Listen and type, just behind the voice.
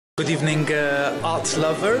Good evening, art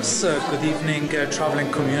lovers. Good evening,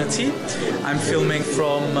 traveling community. I'm filming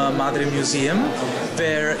from Madre Museum.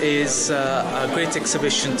 There is a great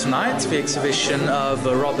exhibition tonight, the exhibition of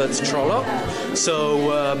Robert Mapplethorpe.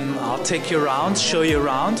 So I'll take you around, show you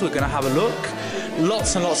around. We're going to have a look.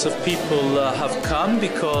 Lots and lots of people have come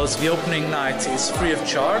because the opening night is free of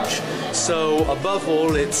charge. So above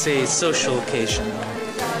all, it's a social occasion.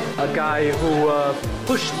 A guy who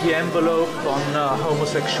pushed the envelope on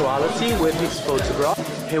homosexuality with his photograph.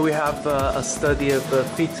 Here we have a study of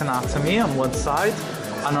feet anatomy on one side,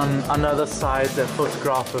 and on another side a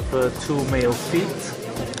photograph of two male feet.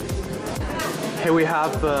 Here we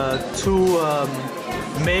have two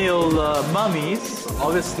male mummies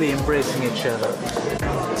obviously embracing each other.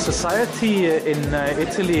 Society in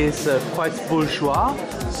Italy is quite bourgeois,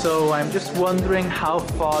 so I'm just wondering how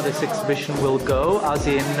far this exhibition will go, as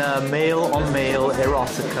in male-on-male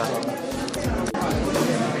erotica.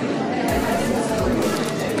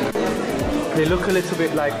 They look a little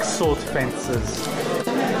bit like sword fencers.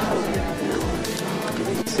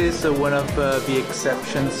 This is one of the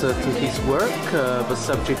exceptions to his work. The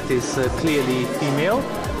subject is clearly female,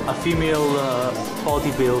 a female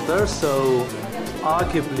bodybuilder, so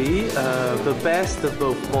arguably the best of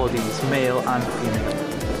both bodies, male and female.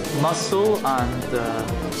 Muscle and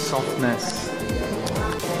softness.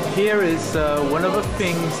 Here is one of the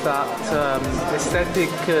things that aesthetic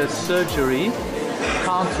surgery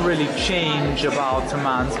can't really change about a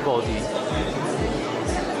man's body.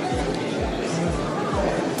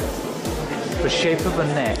 The shape of a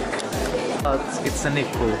neck, but it's a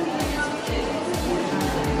nipple.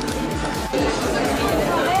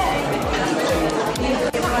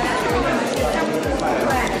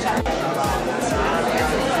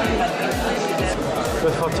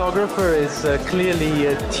 The photographer is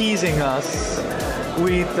clearly teasing us.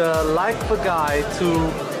 We'd like the guy to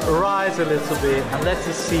rise a little bit and let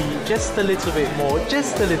us see just a little bit more,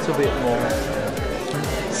 just a little bit more.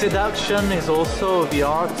 Seduction is also the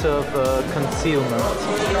art of concealment.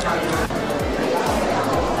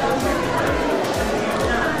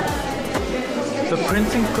 The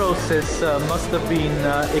printing process must have been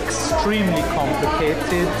extremely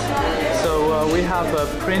complicated. So we have a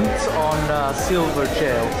print on silver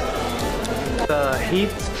gel. The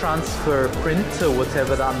heat transfer print,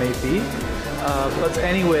 whatever that may be. But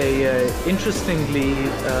anyway, interestingly,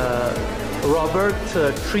 Robert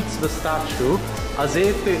treats the statue as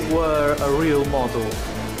if it were a real model.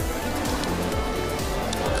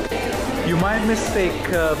 You might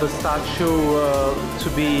mistake the statue to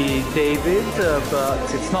be David,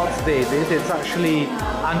 but it's not David, it's actually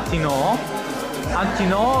Antino.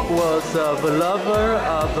 Antino was the lover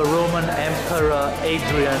of the Roman Emperor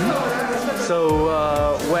Adrian.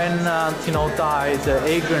 So when Antino died,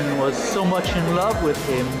 Adrian was so much in love with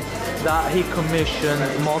him that he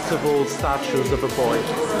commissioned multiple statues of a boy.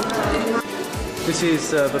 This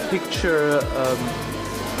is the picture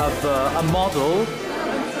of a model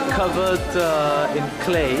covered in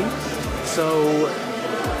clay. So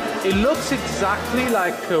it looks exactly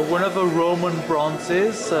like one of the Roman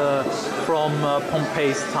bronzes from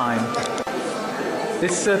Pompey's time.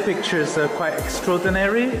 This picture is quite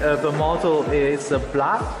extraordinary. The model is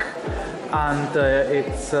black, and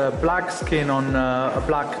it's black skin on a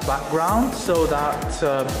black background, so that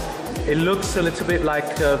it looks a little bit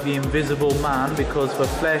like the Invisible Man, because the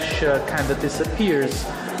flesh kind of disappears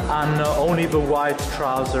and only the white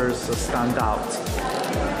trousers stand out.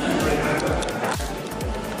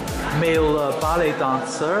 Male ballet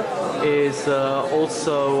dancer is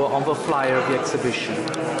also on the flyer of the exhibition.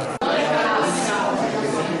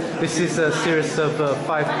 This is a series of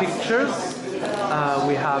 5 pictures.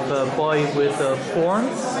 We have a boy with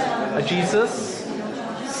horns, a Jesus,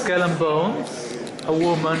 skull and bones, a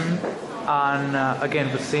woman, and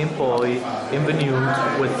again the same boy in the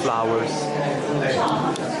nude with flowers.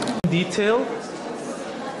 Detail,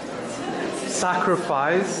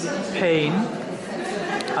 sacrifice, pain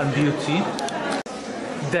and beauty,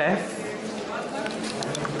 death,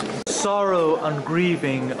 sorrow and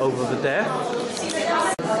grieving over the death,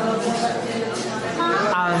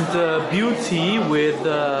 and beauty with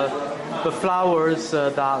the flowers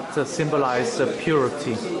that symbolize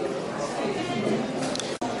purity.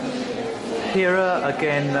 Here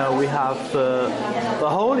again we have the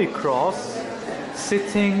Holy Cross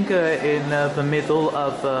sitting in the middle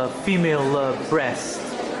of a female breast.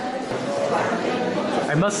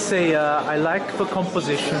 I must say I like the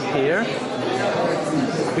composition here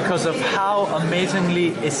because of how amazingly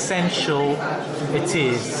essential it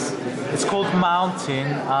is. It's called Mountain,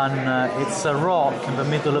 and it's a rock in the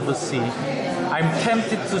middle of the sea. I'm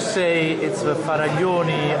tempted to say it's the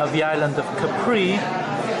Faraglioni of the island of Capri,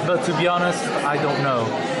 but to be honest, I don't know.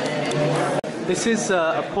 This is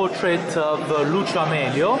a portrait of Lucio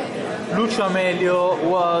Amelio. Lucio Amelio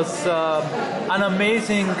was an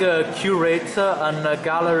amazing curator and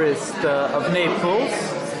gallerist of Naples.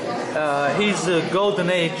 His golden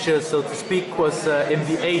age, so to speak, was in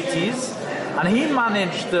the 80s, and he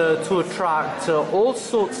managed to attract all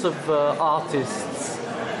sorts of artists,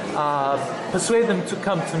 persuade them to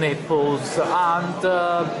come to Naples, and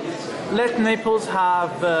let Naples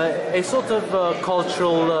have a sort of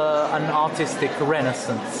cultural and artistic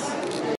renaissance.